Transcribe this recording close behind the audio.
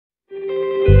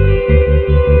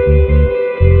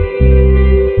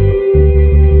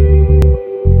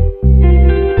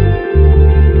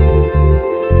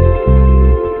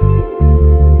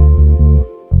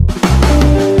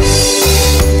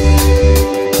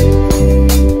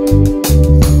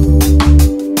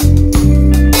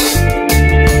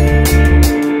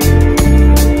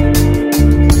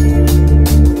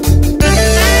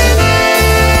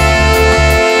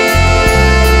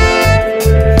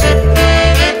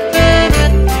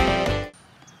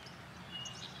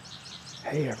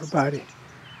Hey everybody,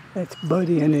 that's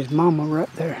Buddy and his mama right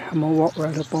there. I'm gonna walk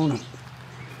right up on them.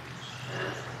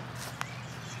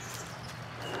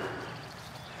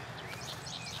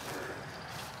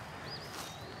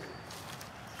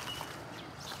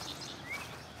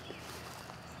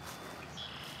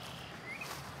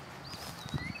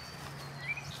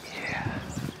 Yeah,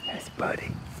 that's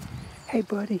Buddy. Hey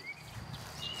Buddy.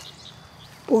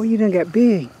 Boy, you done got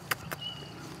big.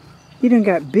 You done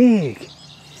got big.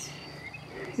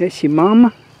 That's your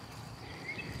mama.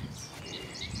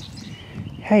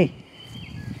 Hey.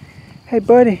 Hey,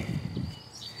 buddy.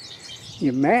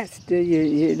 Your mats,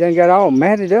 you done got all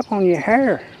matted up on your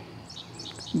hair.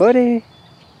 Buddy.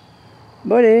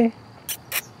 Buddy.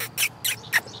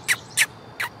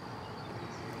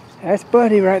 That's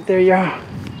Buddy right there, y'all.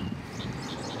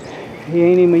 He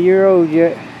ain't even a year old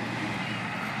yet.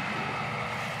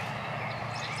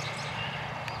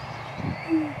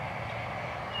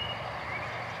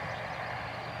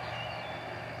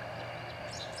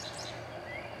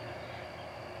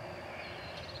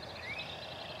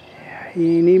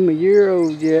 He ain't even a year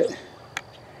old yet.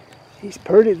 He's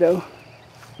pretty though.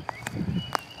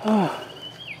 Oh,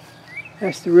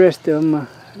 that's the rest of them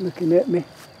looking at me.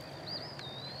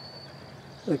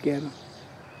 Look at them.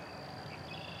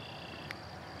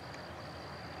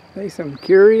 They some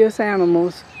curious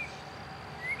animals.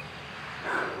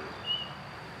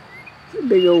 It's a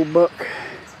big old buck.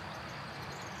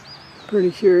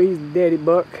 Pretty sure he's the daddy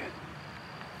buck.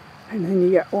 And then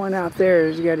you got one out there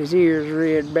who's got his ears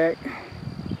red back.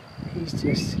 He's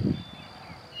just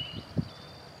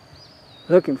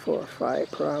looking for a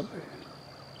fight, probably.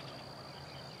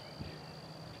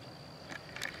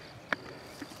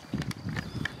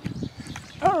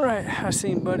 All right, I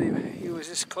seen Buddy. He was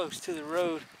this close to the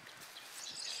road.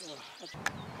 So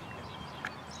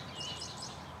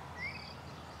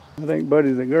I think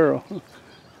Buddy's a girl.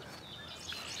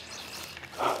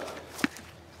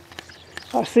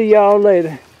 I'll see y'all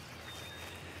later.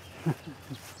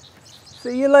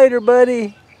 See you later,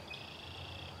 buddy.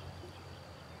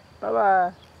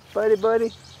 Bye-bye. Buddy,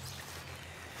 buddy.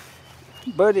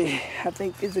 Buddy, I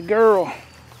think is a girl.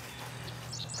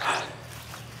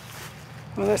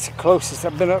 Well, that's the closest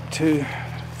I've been up to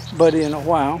Buddy in a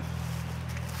while.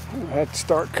 I had to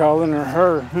start calling her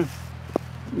her.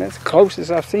 That's the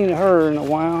closest I've seen her in a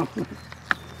while.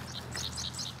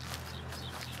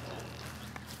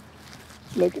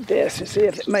 Look at this and see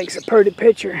if it makes a pretty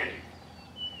picture.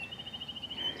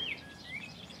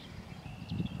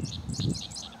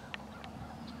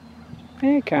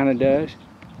 It kind of does.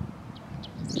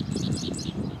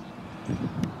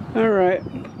 All right,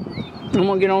 I'm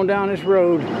gonna get on down this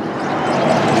road.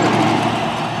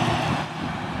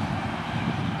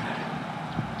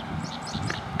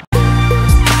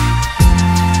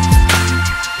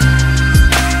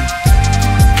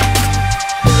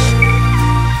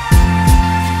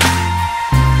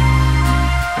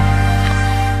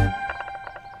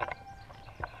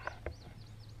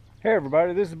 Hey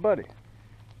everybody, this is Buddy.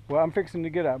 Well, I'm fixing to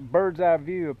get a bird's eye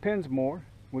view of Pensmore.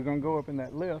 We're going to go up in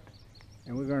that lift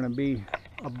and we're going to be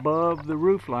above the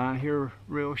roof line here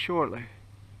real shortly.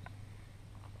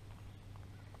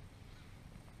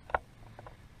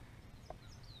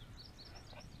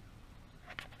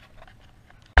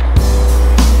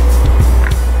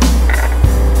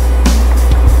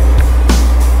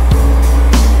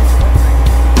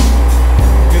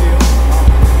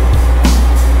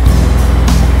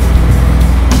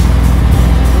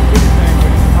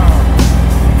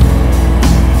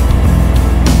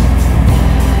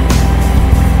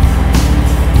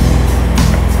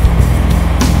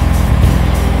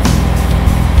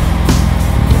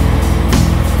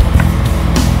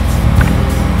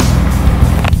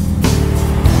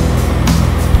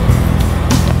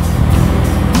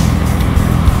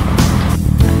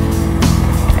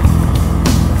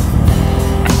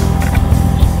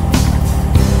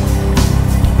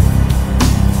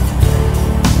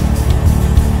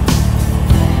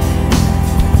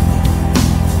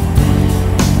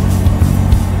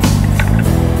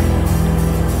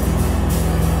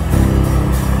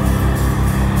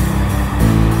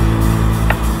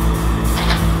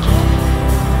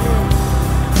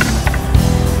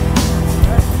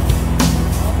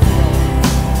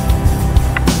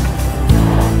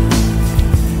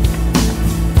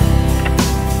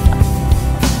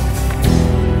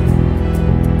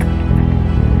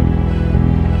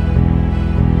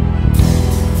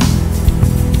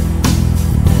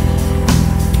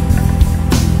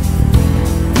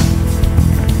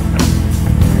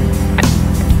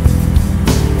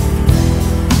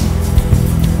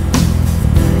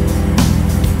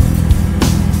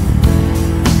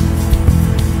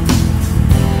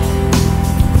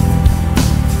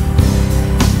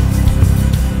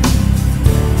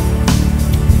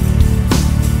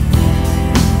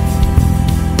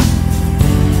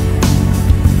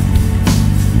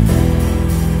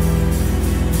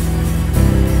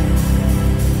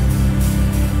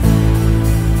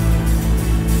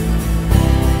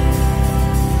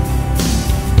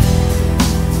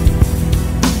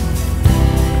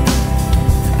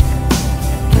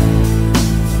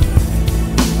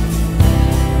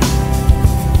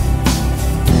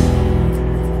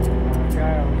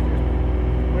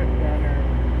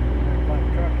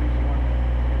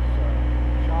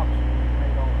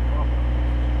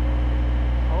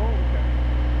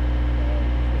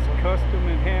 custom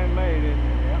and handmade, isn't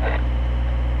it? Yep.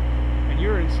 And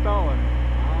you're installing it.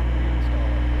 I'm the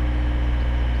installer.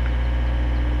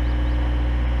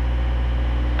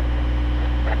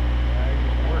 I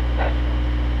just work it.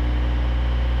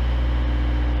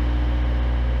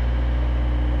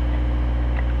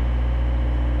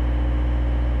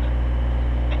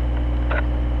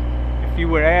 If you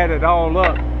would add it all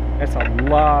up, that's a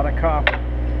lot of copper.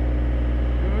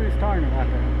 He's talking about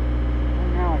that.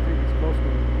 Right now I think it's close to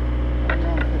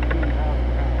around 15,000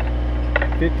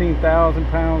 pounds. 15,000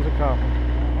 pounds of copper.